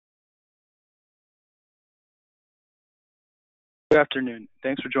Good afternoon.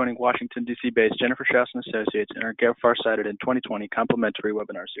 Thanks for joining Washington, D.C.-based Jennifer Schaus & Associates in our DFARS cited in 2020 complimentary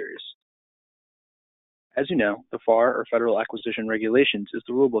webinar series. As you know, the FAR, or Federal Acquisition Regulations, is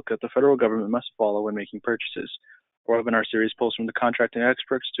the rulebook that the federal government must follow when making purchases. Our webinar series pulls from the contracting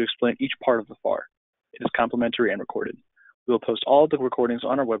experts to explain each part of the FAR. It is complimentary and recorded. We will post all of the recordings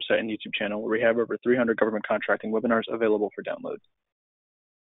on our website and YouTube channel, where we have over 300 government contracting webinars available for download.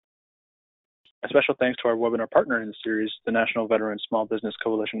 A special thanks to our webinar partner in the series, the National Veteran Small Business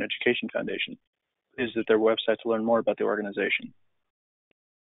Coalition Education Foundation. Please visit their website to learn more about the organization.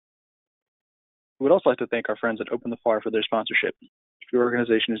 We would also like to thank our friends at Open the FAR for their sponsorship. If your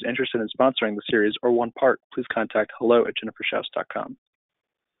organization is interested in sponsoring the series or one part, please contact hello@jenniferschaus.com.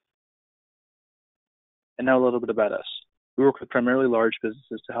 And now a little bit about us. We work with primarily large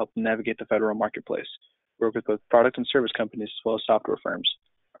businesses to help them navigate the federal marketplace. We work with both product and service companies as well as software firms.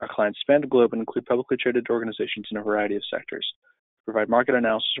 Our clients span the globe and include publicly traded organizations in a variety of sectors. We provide market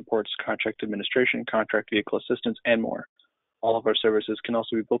analysis reports, contract administration, contract vehicle assistance, and more. All of our services can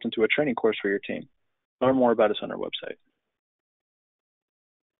also be built into a training course for your team. Learn more about us on our website.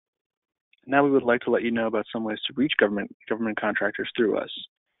 Now we would like to let you know about some ways to reach government contractors through us.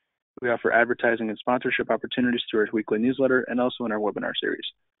 We offer advertising and sponsorship opportunities through our weekly newsletter and also in our webinar series.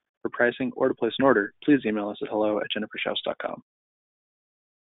 For pricing or to place an order, please email us at hello@jenniferschaus.com.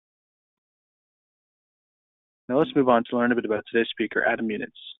 Now let's move on to learn a bit about today's speaker, Adam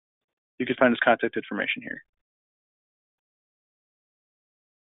Munitz. You can find his contact information here.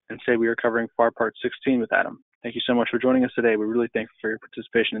 And today we are covering FAR Part 16 with Adam. Thank you so much for joining us today. We're really thankful for your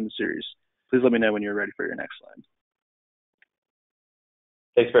participation in the series. Please let me know when you're ready for your next slide.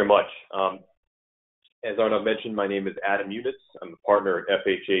 Thanks very much. As Arnaud mentioned, my name is Adam Munitz. I'm a partner at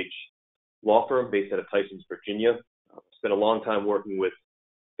FHH law firm based out of Tysons, Virginia. I've spent a long time working with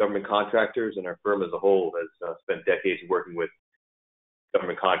government contractors, and our firm as a whole has spent decades working with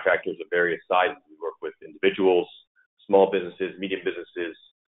government contractors of various sizes. We work with individuals, small businesses, medium businesses,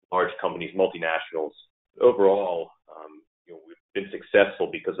 large companies, multinationals. Overall, we've been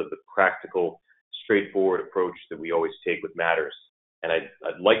successful because of the practical, straightforward approach that we always take with matters. And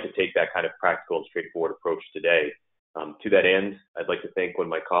I'd like to take that kind of practical and straightforward approach today. To that end, I'd like to thank one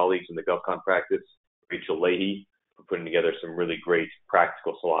of my colleagues in the GovCon practice, Rachel Leahy, for putting together some really great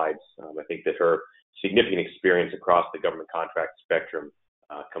practical slides. I think that her significant experience across the government contract spectrum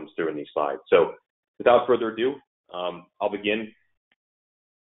comes through in these slides. So without further ado, I'll begin.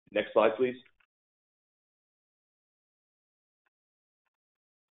 Next slide, please.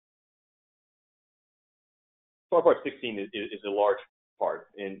 FAR Part 16 is a large part,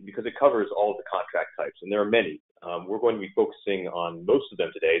 and because it covers all of the contract types, and there are many. We're going to be focusing on most of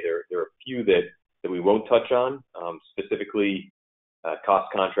them today. There are a few that we won't touch on, specifically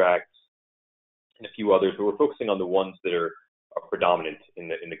cost contracts and a few others, but we're focusing on the ones that are predominant in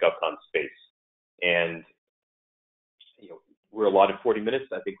the GovCon space. And we're allotted 40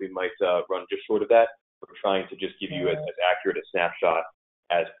 minutes. I think we might run just short of that. We're trying to just give you as accurate a snapshot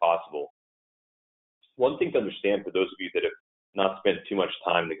as possible. One thing to understand for those of you that have not spent too much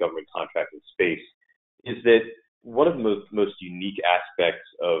time in the government contracting space is that one of the most unique aspects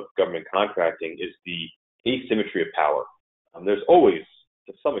of government contracting is the asymmetry of power. There's always,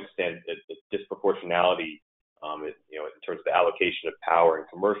 to some extent, a disproportionality in terms of the allocation of power in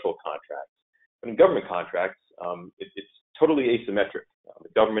commercial contracts. But in government contracts, it's totally asymmetric. The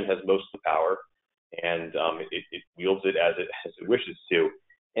government has most of the power, and it wields it as it wishes to.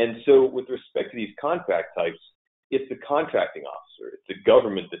 And so with respect to these contract types, it's the contracting officer, it's the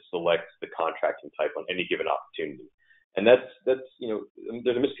government that selects the contracting type on any given opportunity. And that's there's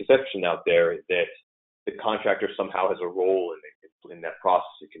a misconception out there that the contractor somehow has a role in that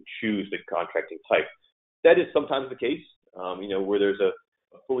process. It can choose the contracting type. That is sometimes the case, where there's a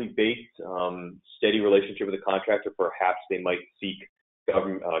fully baked, steady relationship with the contractor. Perhaps they might seek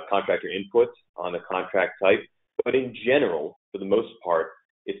government contractor input on the contract type. But in general, for the most part,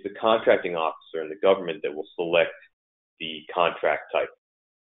 it's the contracting officer and the government that will select the contract type.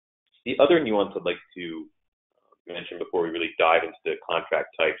 The other nuance I'd like to mention before we really dive into the contract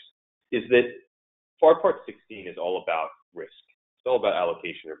types is that FAR Part 16 is all about risk. It's all about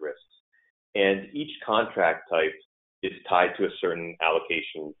allocation of risks. And each contract type is tied to a certain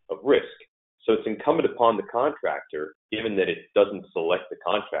allocation of risk. So it's incumbent upon the contractor, given that it doesn't select the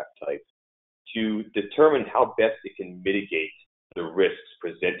contract type, to determine how best it can mitigate the risks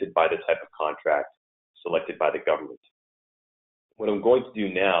presented by the type of contract selected by the government. What I'm going to do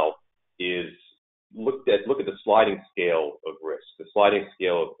now is look at the sliding scale of risk, the sliding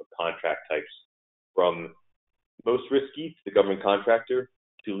scale of contract types from most risky to the government contractor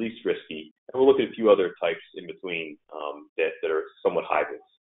to least risky, and we'll look at a few other types in between that are somewhat hybrids.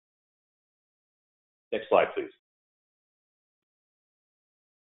 Next slide, please.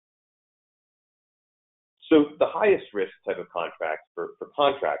 So the highest risk type of contract for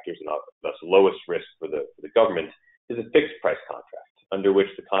contractors, and thus lowest risk for the government, is a fixed price contract, under which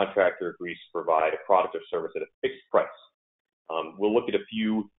the contractor agrees to provide a product or service at a fixed price. We'll look at a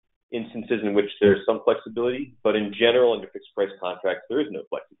few instances in which there's some flexibility, but in general, under fixed price contracts, there is no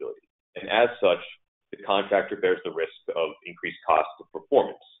flexibility. And as such, the contractor bears the risk of increased cost of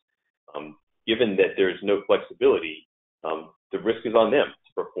performance. Given that there's no flexibility, the risk is on them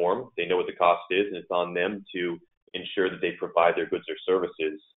to perform. They know what the cost is, and it's on them to ensure that they provide their goods or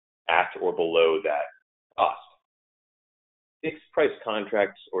services at or below that cost. Fixed price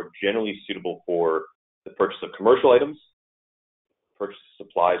contracts are generally suitable for the purchase of commercial items, purchase of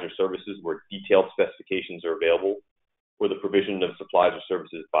supplies or services where detailed specifications are available, or the provision of supplies or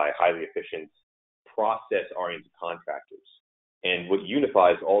services by highly efficient, process-oriented contractors. And what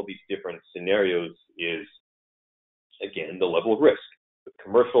unifies all these different scenarios is, again, the level of risk. With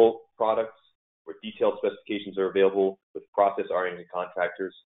commercial products, where detailed specifications are available, with process-oriented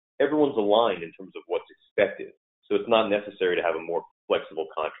contractors, everyone's aligned in terms of what's expected. So it's not necessary to have a more flexible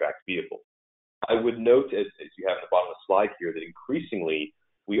contract vehicle. I would note, as you have at the bottom of the slide here, that increasingly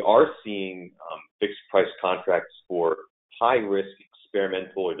we are seeing fixed price contracts for high-risk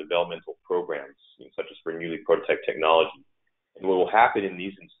experimental or developmental programs, such as for newly prototype technology. And what will happen in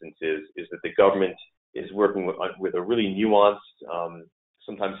these instances is that the government is working with a really nuanced,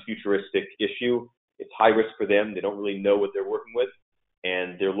 sometimes futuristic issue. It's high risk for them. They don't really know what they're working with,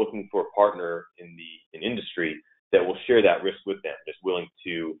 and they're looking for a partner in industry that will share that risk with them, just willing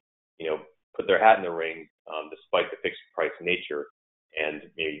to, put their hat in the ring despite the fixed price nature, and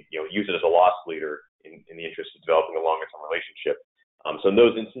use it as a loss leader in the interest of developing a longer-term relationship. So in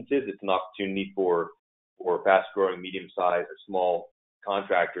those instances, it's an opportunity for fast-growing, medium-sized, or small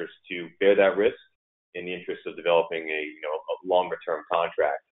contractors to bear that risk in the interest of developing a longer-term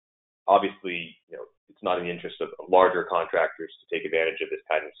contract. Obviously, it's not in the interest of larger contractors to take advantage of this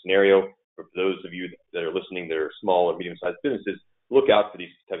kind of scenario. For those of you that are listening that are small or medium-sized businesses, look out for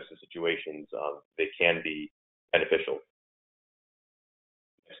these types of situations. They can be beneficial.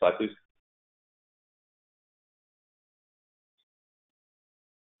 Next slide, please.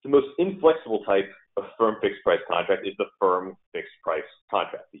 The most inflexible type of firm fixed price contract is the firm fixed price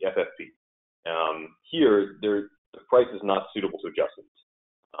contract, the FFP. Here, the price is not suitable to adjustment.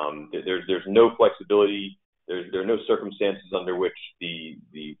 There's no flexibility. There are no circumstances under which the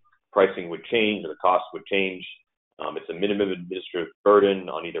pricing would change or the cost would change. It's a minimum administrative burden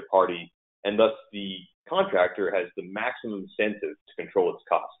on either party, and thus the contractor has the maximum incentive to control its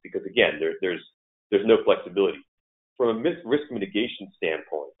costs because, again, there's no flexibility. From a risk mitigation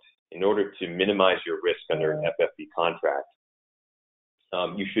standpoint, in order to minimize your risk under an FFP contract,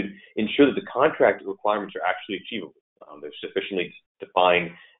 you should ensure that the contract requirements are actually achievable. They're sufficiently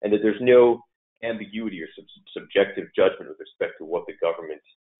defined, and that there's no ambiguity or subjective judgment with respect to what the government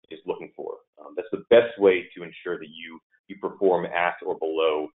is looking for. That's the best way to ensure that you perform at or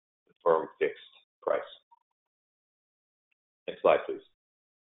below the firm fixed price. Next slide, please.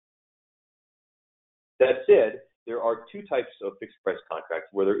 That said, there are two types of fixed price contracts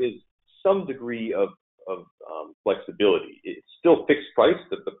where there is some degree of flexibility. It's still fixed price,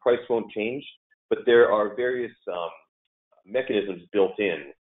 the price won't change, but there are various mechanisms built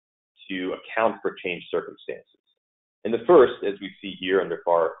in to account for changed circumstances. And the first, as we see here under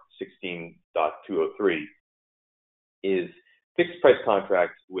FAR 16.203, is fixed price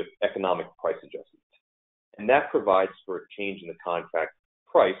contracts with economic price adjustment. And that provides for a change in the contract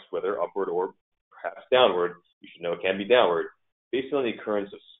price, whether upward or perhaps downward. You should know it can be downward, based on the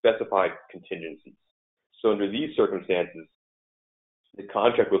occurrence of specified contingencies. So under these circumstances, the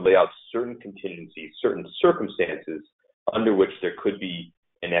contract would lay out certain contingencies, certain circumstances under which there could be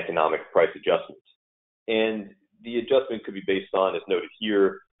an economic price adjustment. And the adjustment could be based on, as noted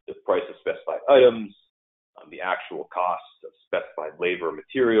here, the price of specified items, the actual cost of specified labor or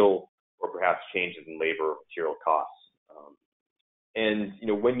material, or perhaps changes in labor or material costs. And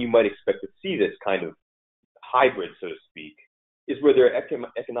when you might expect to see this kind of hybrid, so to speak, is where there are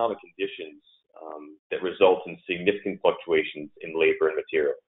economic conditions that result in significant fluctuations in labor and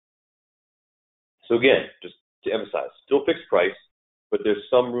material. So again, just to emphasize, still fixed price, but there's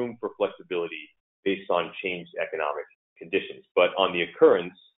some room for flexibility based on changed economic conditions, but on the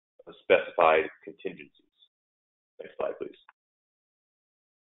occurrence of specified contingencies. Next slide, please.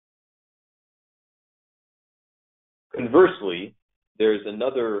 Conversely, there's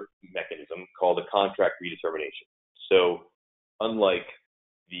another mechanism called a contract redetermination. So unlike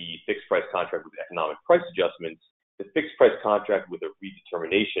the fixed price contract with economic price adjustments, the fixed price contract with a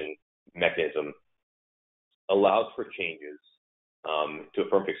redetermination mechanism allows for changes to a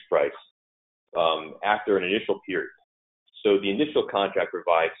firm fixed price after an initial period. So the initial contract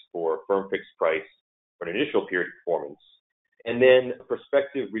provides for firm fixed price for an initial period of performance, and then a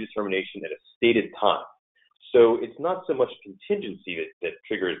prospective redetermination at a stated time. So it's not so much contingency that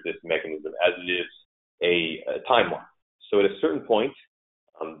triggers this mechanism as it is a timeline. So at a certain point,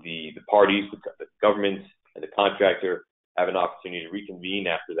 the parties, the government and the contractor, have an opportunity to reconvene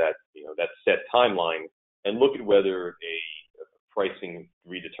after that, that set timeline and look at whether a pricing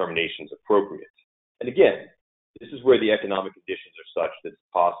redetermination is appropriate. And again, this is where the economic conditions are such that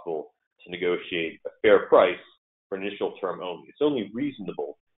it's possible to negotiate a fair price for an initial term only. It's only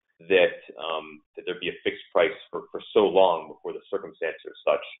reasonable that there be a fixed price for so long before the circumstances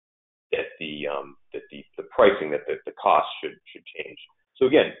are such that the pricing, that the cost should change. So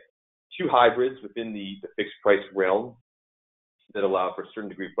again, two hybrids within the fixed price realm that allow for a certain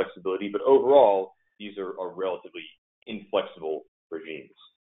degree of flexibility, but overall, these are relatively inflexible regimes.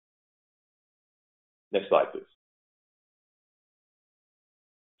 Next slide, please.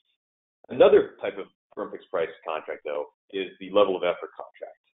 Another type of firm fixed price contract, though, is the level of effort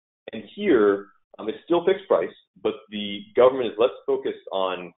contract. And here, it's still fixed price, but the government is less focused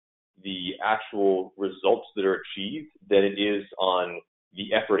on the actual results that are achieved than it is on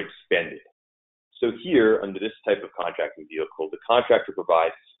the effort expended. So here, under this type of contracting vehicle, the contractor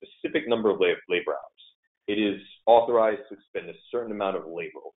provides a specific number of labor hours. It is authorized to expend a certain amount of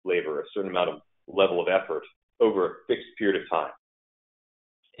labor, a certain amount of level of effort over a fixed period of time.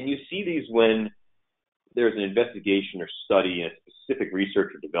 And you see these when there's an investigation or study in a specific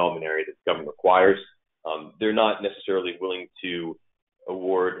research or development area that the government requires. They're not necessarily willing to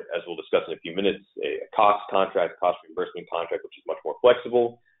award, as we'll discuss in a few minutes, a cost contract, cost reimbursement contract, which is much more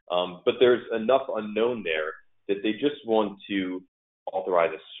flexible. But there's enough unknown there that they just want to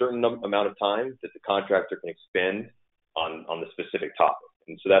authorize a certain amount of time that the contractor can expend on the specific topic.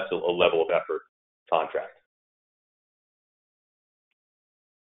 And so that's a level of effort contract.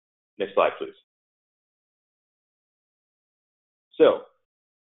 Next slide, please. So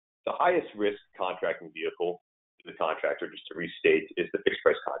the highest risk contracting vehicle to the contractor, just to restate, is the fixed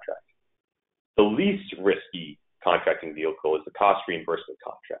price contract. The least risky contracting vehicle is the cost reimbursement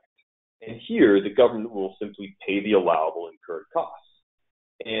contract. And here, the government will simply pay the allowable incurred costs.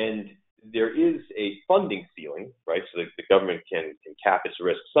 And there is a funding ceiling, right? So the government can cap its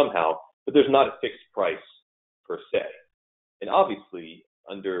risk somehow, but there's not a fixed price per se. And obviously,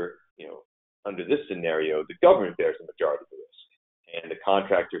 under this scenario, the government bears the majority of the risk, and the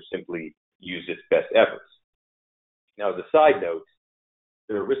contractor simply uses its best efforts. Now, as a side note,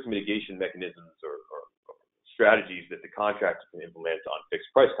 there are risk mitigation mechanisms or strategies that the contractor can implement on fixed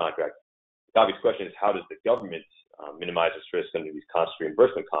price contracts. The obvious question is, how does the government minimize its risk under these cost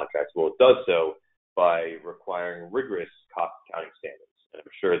reimbursement contracts? Well, it does so by requiring rigorous cost accounting standards. And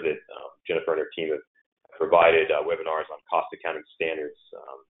I'm sure that Jennifer and her team have provided webinars on cost accounting standards,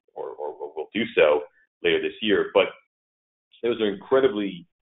 or will do so later this year. But those are incredibly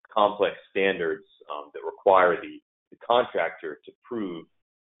complex standards that require the contractor to prove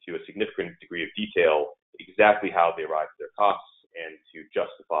to a significant degree of detail exactly how they arrive at their costs and to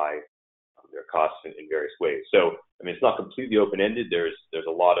justify their costs in various ways. So, I mean, it's not completely open-ended. There's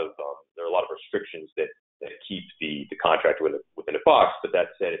a lot of restrictions that keep the contractor within a box. But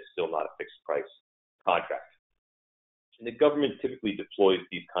that said, it's still not a fixed price contract. And the government typically deploys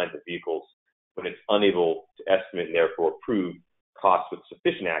these kinds of vehicles when it's unable to estimate and therefore prove costs with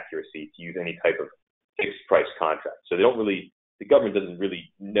sufficient accuracy to use any type of fixed price contract. So the government doesn't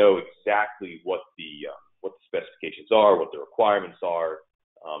really know exactly what the specifications are, what the requirements are,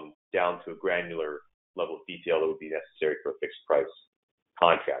 down to a granular level of detail that would be necessary for a fixed price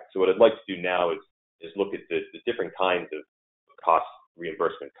contract. So what I'd like to do now is look at the different kinds of cost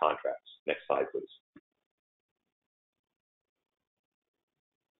reimbursement contracts. Next slide, please.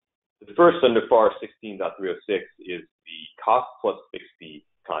 The first under FAR 16.306 is the cost plus fixed fee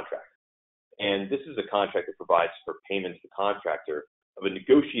contract. And this is a contract that provides for payment to the contractor of a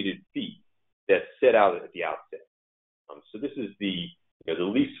negotiated fee that's set out at the outset. So this is the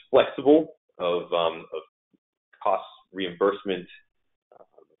least flexible of cost reimbursement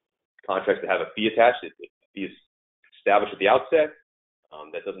contracts that have a fee attached. The fee is established at the outset.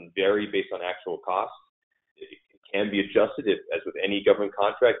 That doesn't vary based on actual costs. It can be adjusted, as with any government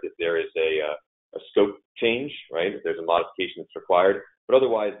contract, if there is a scope change, right? If there's a modification that's required. But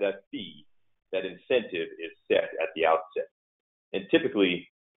otherwise, that fee, that incentive, is set at the outset. And typically,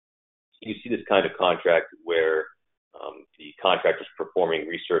 you see this kind of contract where the contractor's performing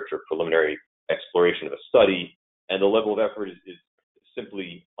research or preliminary exploration of a study, and the level of effort is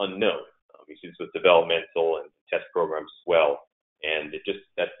simply unknown. You see this with developmental and test programs as well, and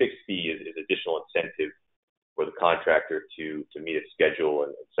that fixed fee is additional incentive for the contractor to meet its schedule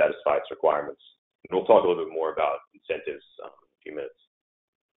and satisfy its requirements. And we'll talk a little bit more about incentives in a few minutes.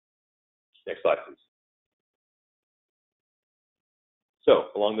 Next slide, please.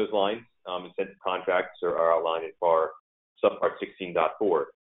 So along those lines, incentive contracts are outlined in FAR subpart 16.4.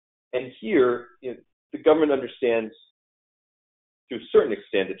 And here, the government understands to a certain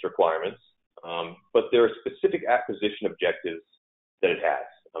extent its requirements, but there are specific acquisition objectives that it has.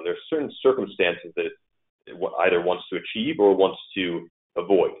 There are certain circumstances that it either wants to achieve or wants to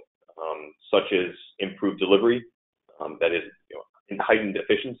avoid, such as improved delivery, that is, heightened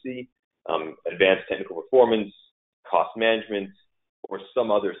efficiency, advanced technical performance, cost management, or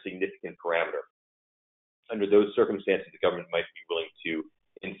some other significant parameter. Under those circumstances, the government might be willing to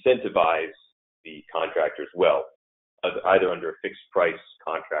incentivize the contractor as well, either under a fixed price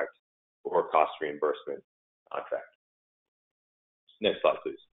contract or a cost reimbursement contract. Next slide,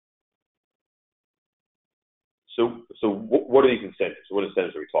 please. So what are these incentives? What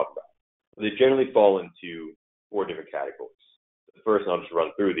incentives are we talking about? They generally fall into 4 different categories. The first, and I'll just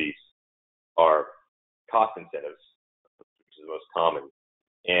run through these, are cost incentives, which is the most common.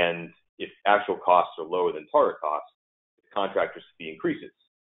 And if actual costs are lower than target costs, the contractor's fee increases.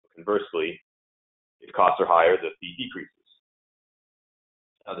 Conversely, if costs are higher, the fee decreases.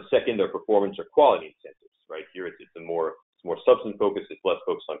 The second are performance or quality incentives. Right here, it's more substance focused. It's less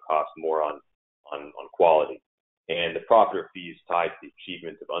focused on cost, more on quality. And the profit or fee is tied to the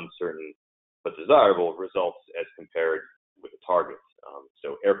achievement of uncertain but desirable results as compared with the target.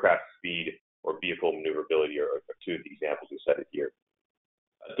 So aircraft speed or vehicle maneuverability are 2 of the examples we cited here.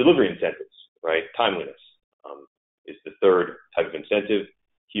 Delivery incentives, right? Timeliness is the third type of incentive.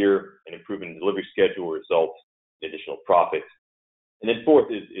 Here, an improvement in delivery schedule will result in additional profit. And then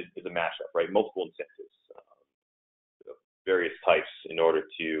fourth is a mashup, right? Multiple incentives, various types in order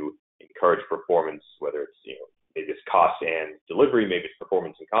to encourage performance, whether it's, maybe it's cost and delivery, maybe it's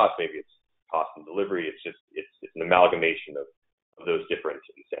performance and cost, maybe it's cost and delivery. It's an amalgamation of those different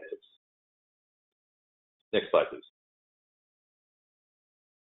incentives. Next slide, please.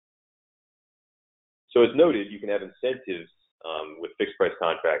 So as noted, you can have incentives with fixed price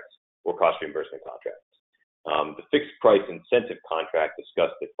contracts or cost reimbursement contracts. The fixed price incentive contract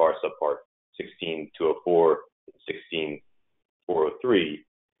discussed at FAR subpart 16.204 and 16.403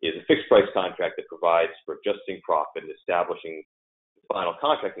 is a fixed price contract that provides for adjusting profit and establishing the final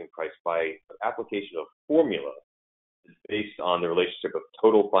contracting price by application of a formula based on the relationship of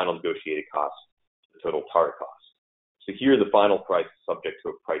total final negotiated cost to the total target cost. So here the final price is subject to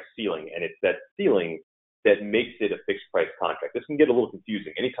a price ceiling, and it's that ceiling that makes it a fixed price contract. This can get a little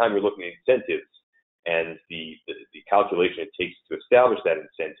confusing. Anytime you're looking at incentives and the calculation it takes to establish that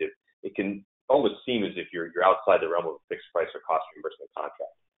incentive, it can almost seem as if you're outside the realm of a fixed price or cost reimbursement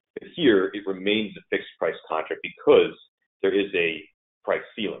contract. But here, it remains a fixed price contract because there is a price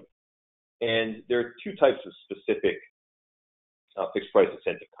ceiling. And there are 2 types of specific fixed price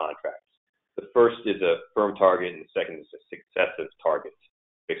incentive contracts. The first is a firm target, and the second is a successive target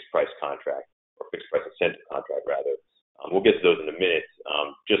fixed price contract, or fixed price incentive contract, rather. We'll get to those in a minute.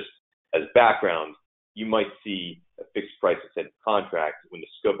 Just as background, you might see a fixed price incentive contract when the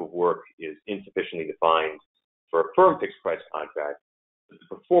scope of work is insufficiently defined for a firm fixed price contract. The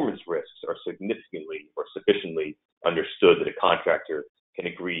performance risks are significantly or sufficiently understood that a contractor can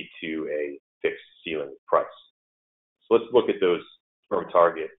agree to a fixed ceiling price. So let's look at those firm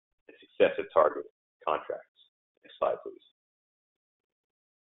target and successive target contracts. Next slide, please.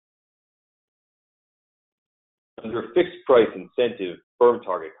 Under a fixed price incentive firm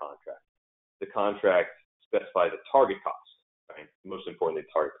target contract, the contract specifies a target cost, right? Most importantly,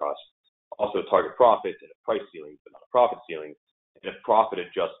 target cost. Also a target profit and a price ceiling, but not a profit ceiling, and a profit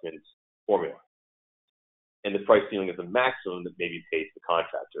adjustment formula. And the price ceiling is the maximum that may be paid to the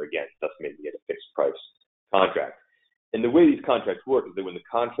contractor, again, thus making it a fixed price contract. And the way these contracts work is that when the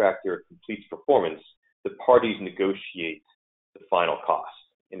contractor completes performance, the parties negotiate the final cost.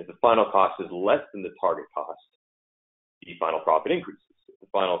 And if the final cost is less than the target cost, the final profit increases. If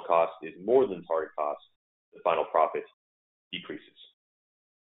the final cost is more than target cost, the final profit decreases.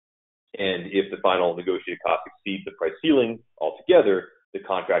 And if the final negotiated cost exceeds the price ceiling altogether, the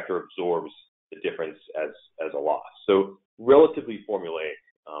contractor absorbs the difference as a loss. So relatively formulaic.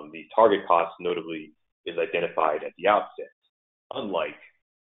 The target cost notably is identified at the outset, unlike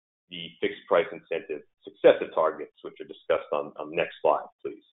the fixed price incentive successive targets, which are discussed on the next slide,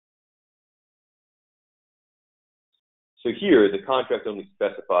 please. So here, the contract only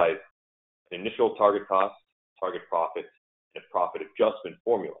specifies an initial target cost, target profit, and a profit adjustment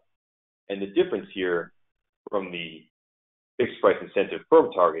formula. And the difference here from the fixed price incentive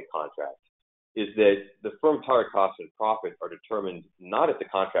firm target contract is that the firm target cost and profit are determined not at the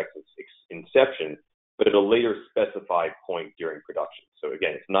contract's inception, but at a later specified point during production. So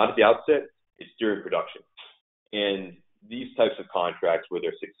again, it's not at the outset, it's during production. And these types of contracts where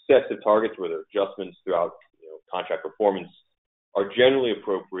there's successive targets, where there are adjustments throughout contract performance, are generally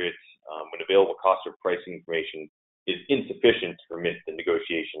appropriate when available cost or pricing information is insufficient to permit the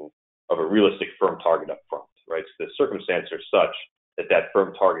negotiation of a realistic firm target up front, right? So the circumstances are such that that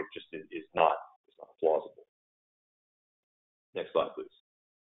firm target just is not plausible. Next slide, please.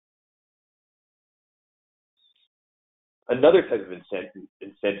 Another type of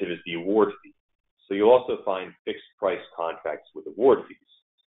incentive is the award fee. So you'll also find fixed price contracts with award fees.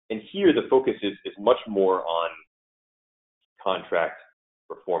 And here the focus is much more on contract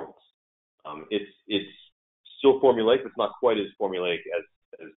performance. It's still formulaic, but it's not quite as formulaic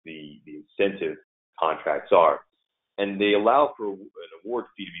as the incentive contracts are. And they allow for an award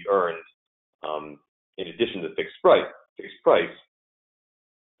fee to be earned in addition to the fixed price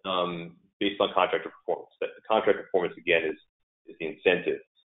based on contractor performance. That the contractor performance, again, is the incentive.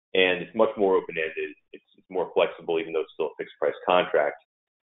 And it's much more open-ended. It's more flexible, even though it's still a fixed price contract.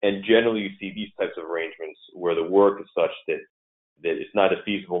 And generally, you see these types of arrangements where the work is such that it's neither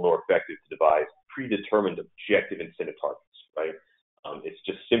feasible nor effective to devise predetermined objective incentive targets, right? It's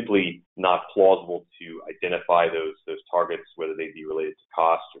just simply not plausible to identify those targets, whether they be related to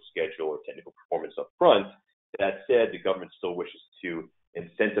cost or schedule or technical performance up front. That said, the government still wishes to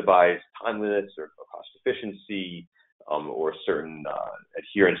incentivize timeliness or cost efficiency or certain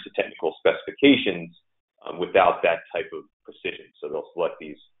adherence to technical specifications without that type of precision. So they'll select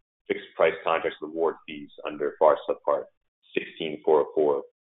these fixed price contracts with award fees under FARS subpart 16404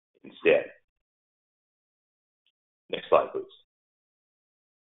 instead. Next slide, please.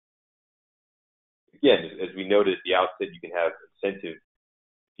 Again, as we noted at the outset, you can have incentive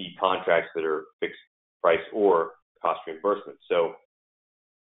fee contracts that are fixed price or cost reimbursement. So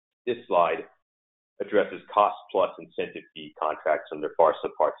this slide addresses cost plus incentive fee contracts under FARS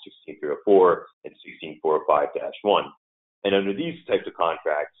subpart 16304 and 16405-1. And under these types of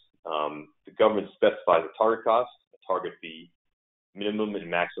contracts, the government specifies a target cost, a target fee, minimum and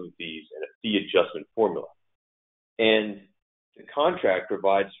maximum fees, and a fee adjustment formula. And the contract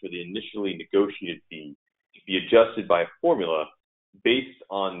provides for the initially negotiated fee to be adjusted by a formula based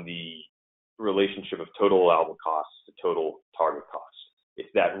on the relationship of total allowable costs to total target costs. It's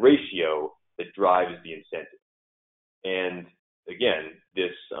that ratio that drives the incentive. And again,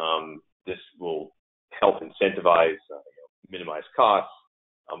 this will help incentivize, minimize costs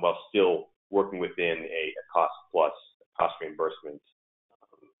while still working within a cost plus cost reimbursement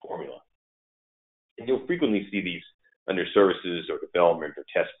formula. And you'll frequently see these under services or development or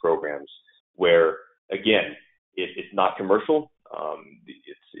test programs where, again, it's not commercial.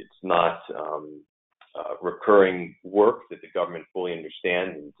 It's not recurring work that the government fully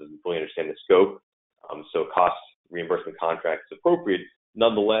understands and doesn't fully understand the scope. So cost reimbursement contract is appropriate.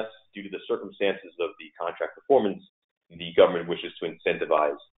 Nonetheless, due to the circumstances of the contract performance, the government wishes to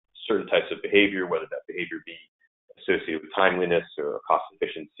incentivize certain types of behavior, whether that behavior be associated with timeliness or cost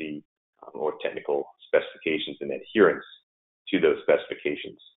efficiency or technical specifications and adherence to those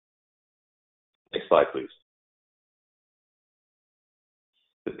specifications. Next slide, please.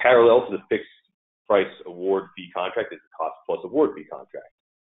 The parallel to the fixed price award fee contract is the cost plus award fee contract.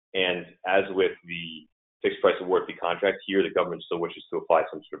 And as with the fixed price award fee contract, here the government still wishes to apply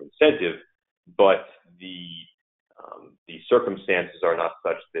some sort of incentive, but the circumstances are not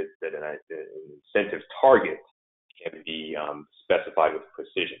such that an incentive target can be specified with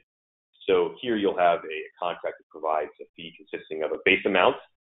precision. So here you'll have a contract that provides a fee consisting of a base amount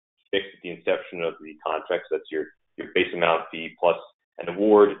fixed at the inception of the contract. So that's your base amount fee plus an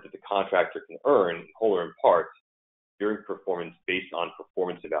award that the contractor can earn in whole or in part during performance based on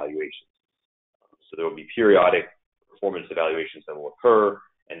performance evaluations. So there will be periodic performance evaluations that will occur,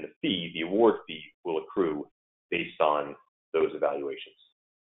 and the award fee, will accrue based on those evaluations.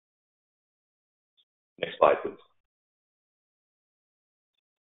 Next slide, please.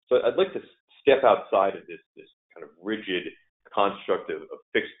 So I'd like to step outside of this kind of rigid construct of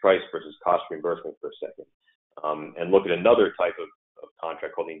fixed price versus cost reimbursement for a second, and look at another type of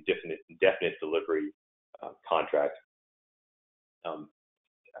contract called the indefinite delivery contract.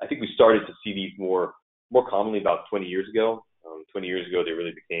 I think we started to see these more commonly about 20 years ago. 20 years ago, they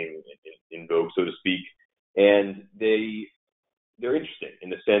really became in vogue, so to speak, and they're interesting in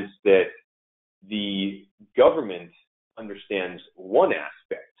the sense that the government understands one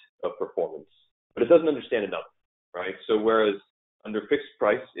aspect of performance, but it doesn't understand another, right? So whereas under fixed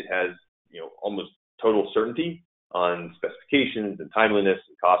price, it has, almost total certainty on specifications and timeliness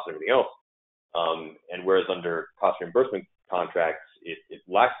and cost and everything else. And whereas under cost reimbursement contracts, it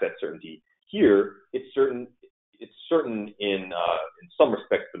lacks that certainty. Here, it's certain in some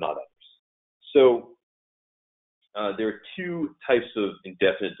respects, but not others. So there are two types of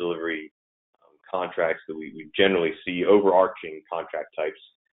indefinite delivery contracts that we generally see, overarching contract types.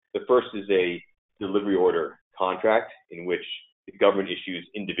 The first is a delivery order contract, in which the government issues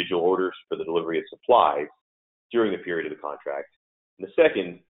individual orders for the delivery of supplies during the period of the contract. And the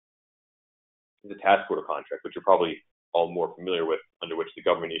second is a task order contract, which you're probably all more familiar with, under which the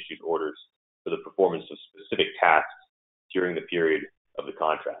government issues orders for the performance of specific tasks during the period of the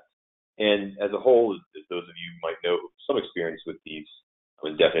contract. And as a whole, as those of you might know, some experience with these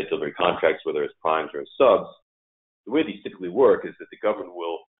indefinite delivery contracts, whether it's primes or as subs, the way these typically work is that the government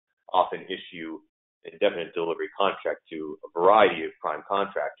will often issue an indefinite delivery contract to a variety of prime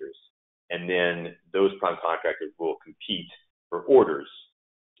contractors, and then those prime contractors will compete for orders,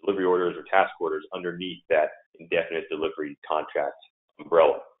 delivery orders or task orders underneath that indefinite delivery contract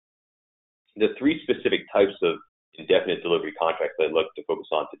umbrella. The three specific types of indefinite delivery contracts that I'd like to focus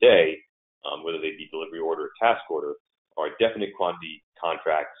on today, whether they be delivery order or task order, are definite quantity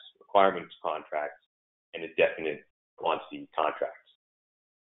contracts, requirements contracts, and indefinite quantity contracts.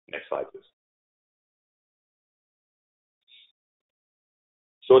 Next slide, please.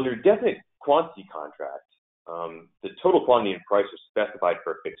 So under definite quantity contract, the total quantity and price are specified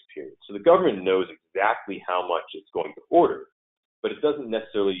for a fixed period. So the government knows exactly how much it's going to order, but it doesn't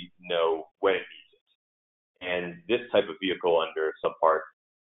necessarily know when it needs it. And this type of vehicle under subpart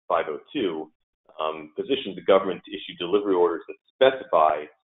 502 positions the government to issue delivery orders that specify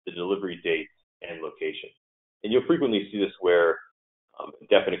the delivery date and location. And you'll frequently see this where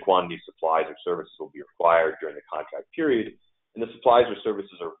definite quantity supplies or services will be required during the contract period, and the supplies or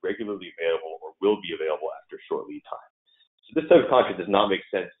services are regularly available or will be available after short lead time. So this type of contract does not make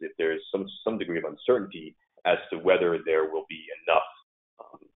sense if there is some degree of uncertainty as to whether there will be enough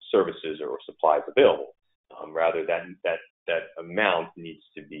services or supplies available. Rather, that amount needs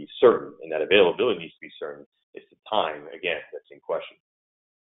to be certain, and that availability needs to be certain. It's the time, again, that's in question.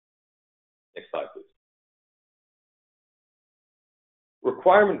 Next slide, please.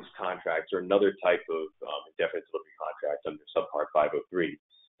 Requirements contracts are another type of indefinite delivery contract under subpart 503.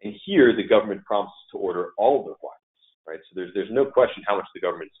 And here, the government promises to order all of the requirements, right? So there's no question how much the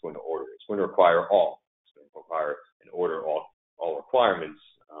government is going to order. It's going to require all. It's going to require and order all requirements.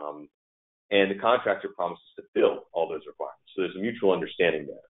 And the contractor promises to fill all those requirements. So there's a mutual understanding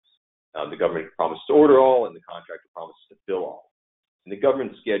there. The government promises to order all, and the contractor promises to fill all. And the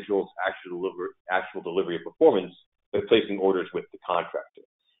government schedules actual delivery of performance by placing orders with the contractor.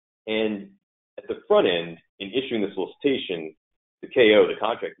 And at the front end, in issuing the solicitation, the KO, the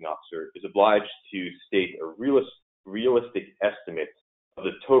contracting officer, is obliged to state a realistic estimate of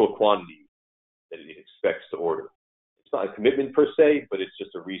the total quantity that it expects to order. It's not a commitment per se, but it's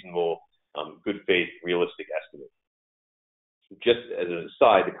just a reasonable, good faith, realistic estimate. Just as an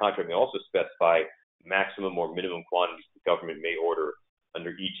aside, the contract may also specify maximum or minimum quantities the government may order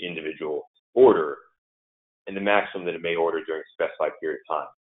under each individual order, and the maximum that it may order during a specified period of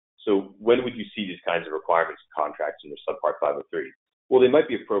time. So when would you see these kinds of requirements and contracts under subpart 503? Well, they might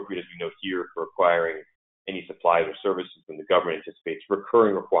be appropriate, as we know here, for acquiring any supplies or services when the government anticipates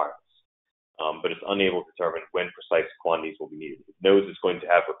recurring requirements, but it's unable to determine when precise quantities will be needed. It knows it's going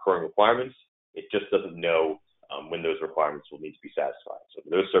to have recurring requirements. It just doesn't know when those requirements will need to be satisfied. So in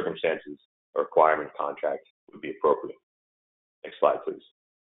those circumstances, a requirement contract would be appropriate. Next slide, please.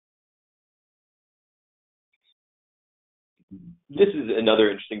 This is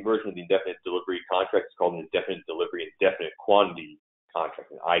another interesting version of the indefinite delivery contract. It's called an indefinite delivery, indefinite quantity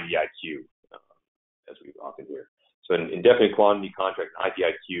contract, an IDIQ, as we often hear. So an indefinite quantity contract, an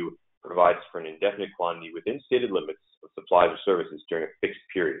IDIQ, provides for an indefinite quantity within stated limits of supplies or services during a fixed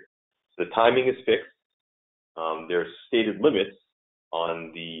period. So the timing is fixed. There are stated limits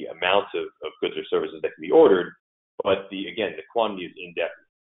on the amount of goods or services that can be ordered, but again, the quantity is indefinite.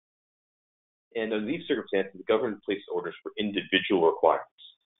 And in these circumstances, the government places orders for individual requirements.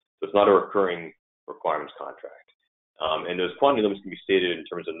 So it's not a recurring requirements contract. And those quantity limits can be stated in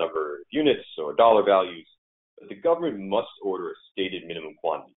terms of number of units or dollar values, but the government must order a stated minimum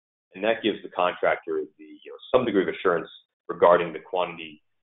quantity. And that gives the contractor some degree of assurance regarding the quantity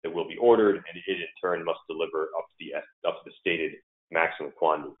that will be ordered, and it in turn must deliver up to the stated maximum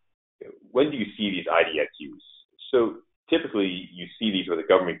quantity. When do you see these IDIQs? So typically you see these where the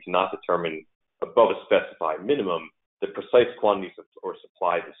government cannot determine above a specified minimum the precise quantities or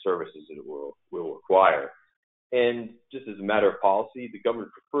supplies of services that it will require. And just as a matter of policy, the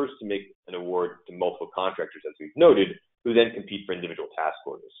government prefers to make an award to multiple contractors, as we've noted, who then compete for individual task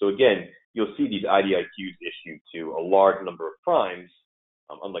orders. So again, you'll see these IDIQs issued to a large number of primes,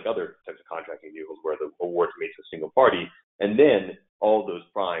 unlike other types of contracting vehicles where the award is made to a single party, and then all of those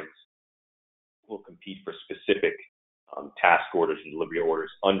primes will compete for specific task orders and delivery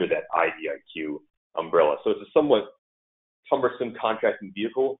orders under that IDIQ umbrella. So it's a somewhat cumbersome contracting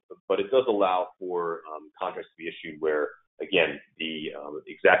vehicle, but it does allow for contracts to be issued where, again, the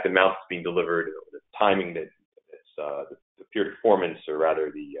exact amount that's being delivered, the timing that the period of performance, or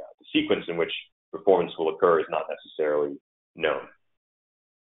rather the sequence in which performance will occur, is not necessarily known.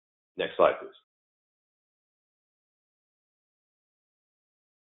 Next slide, please.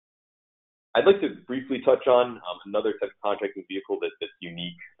 I'd like to briefly touch on another type of contracting vehicle that's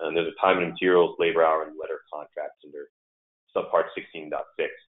unique. There's a time and materials, labor hour, and letter contracts under subpart 16.6.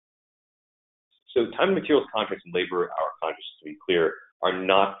 So time and materials contracts and labor hour contracts, to be clear, are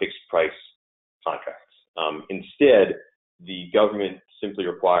not fixed price contracts. Instead, the government simply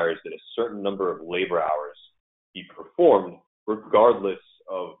requires that a certain number of labor hours be performed, regardless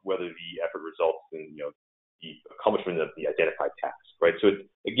of whether the effort results in the accomplishment of the identified task. Right. So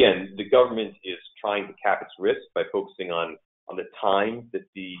again, the government is trying to cap its risk by focusing on the time that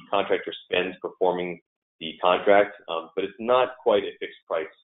the contractor spends performing the contract, but it's not quite a fixed price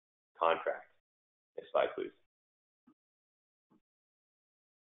contract. Next slide, please.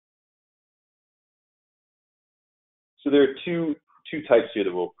 So there are two types here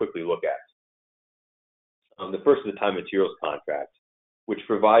that we'll quickly look at. The first is the time and materials contract, which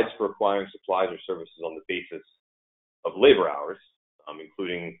provides for acquiring supplies or services on the basis of labor hours,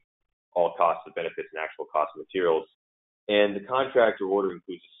 including all costs of benefits and actual costs of materials. And the contract or order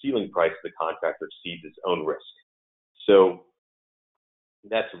includes a ceiling price if the contractor exceeds its own risk. So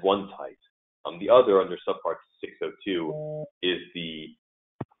that's one type. The other, under subpart 602, is the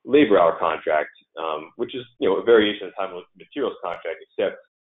labor hour contract, which is a variation of the time and materials contract, except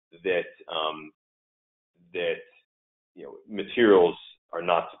that materials are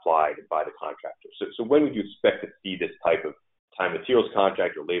not supplied by the contractor. So when would you expect to see this type of time materials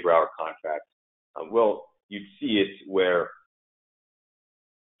contract or labor hour contract? Well, you'd see it where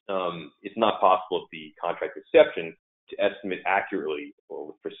it's not possible at the contract exception to estimate accurately or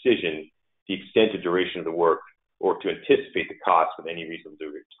with precision the extent or duration of the work, or to anticipate the cost with any reasonable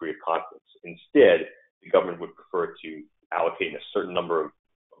degree of confidence. Instead, the government would prefer to allocate a certain number of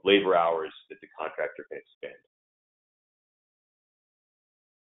labor hours that the contractor can expend.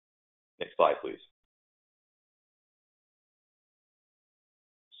 Next slide, please.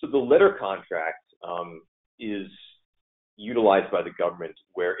 So the letter contract is utilized by the government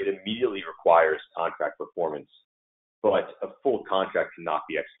where it immediately requires contract performance, but a full contract cannot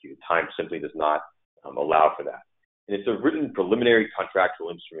be executed. Time simply does not allow for that. And it's a written preliminary contractual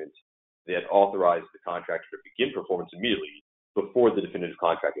instrument that authorizes the contractor to begin performance immediately before the definitive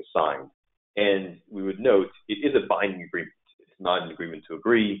contract is signed. And we would note it is a binding agreement. It's not an agreement to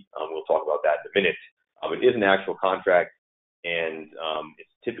agree. We'll talk about that in a minute. It is an actual contract, and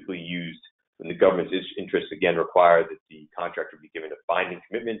it's typically used when the government's interests, again, require that the contractor be given a binding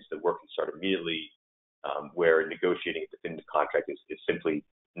commitment so the work can start immediately, where negotiating a definitive contract is simply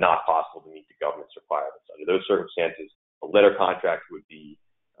not possible to meet the government's requirements. Under those circumstances, a letter contract would be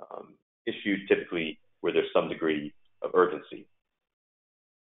issued typically where there's some degree of urgency.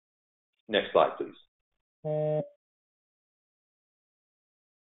 Next slide, please.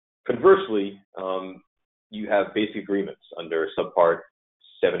 Conversely, you have basic agreements under subpart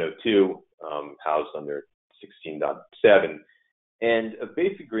 702, housed under 16.7. And a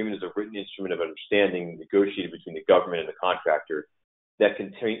basic agreement is a written instrument of understanding negotiated between the government and the contractor that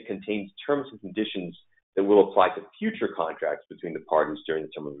contains terms and conditions that will apply to future contracts between the parties during the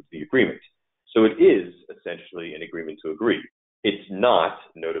term of the agreement. So it is essentially an agreement to agree. It's not,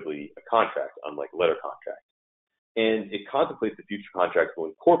 notably, a contract, unlike a letter contract. And it contemplates that future contracts will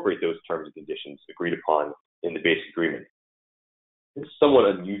incorporate those terms and conditions agreed upon in the basic agreement. It's a somewhat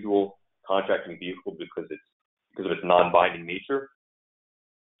unusual contracting vehicle because of its non-binding nature,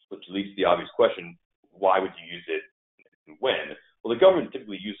 which leads to the obvious question: why would you use it and when? Well, the government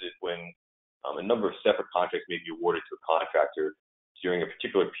typically uses it when a number of separate contracts may be awarded to a contractor during a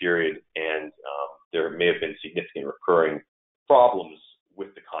particular period, and there may have been significant recurring problems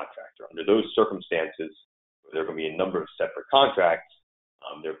with the contractor. Under those circumstances, where there are going to be a number of separate contracts,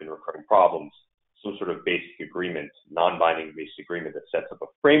 there have been recurring problems. Some sort of basic agreement, non-binding basic agreement that sets up a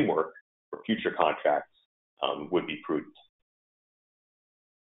framework for future contracts would be prudent.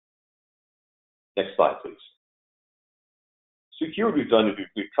 Next slide, please. So here what we've done is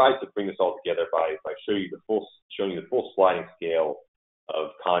we've tried to bring this all together by showing you the full sliding scale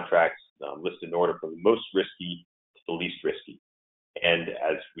of contracts listed in order from the most risky to the least risky. And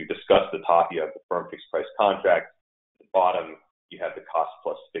as we discussed, at the top you have the firm fixed price contract. At the bottom you have the cost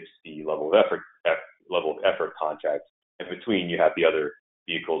plus fixed fee level of effort contract. And between you have the other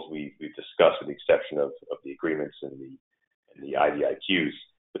vehicles we've discussed, with the exception of the agreements and the IDIQs.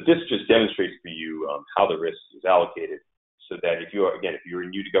 But this just demonstrates for you how the risk is allocated, so that if you're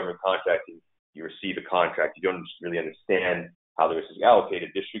new to government contracting, you receive a contract, you don't really understand how the risk is allocated.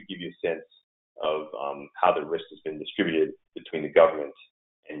 This should give you a sense of how the risk has been distributed between the government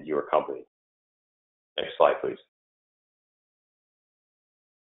and your company. Next slide, please.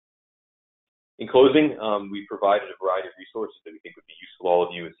 In closing, we provided a variety of resources that we think would be useful to all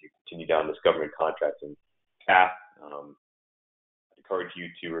of you as you continue down this government contracting path. I encourage you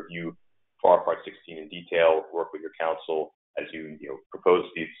to review FAR Part 16 in detail, work with your counsel as you propose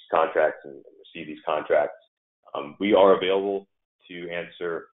these contracts and receive these contracts. We are available to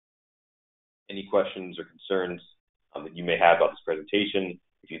answer any questions or concerns that you may have about this presentation.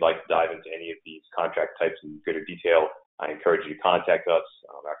 If you'd like to dive into any of these contract types in greater detail, I encourage you to contact us.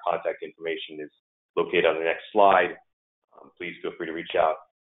 Our contact information is located on the next slide. Please feel free to reach out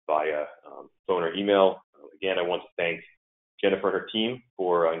via phone or email. Again, I want to thank Jennifer and her team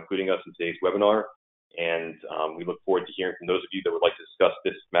for including us in today's webinar, and we look forward to hearing from those of you that would like to discuss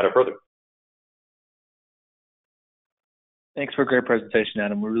this matter further. Thanks for a great presentation,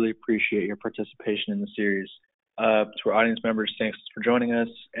 Adam. We really appreciate your participation in the series. To our audience members, thanks for joining us.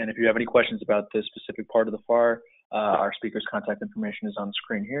 And if you have any questions about this specific part of the FAR, our speaker's contact information is on the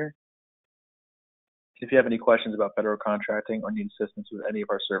screen here. If you have any questions about federal contracting or need assistance with any of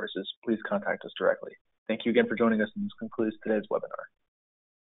our services, please contact us directly. Thank you again for joining us, and this concludes today's webinar.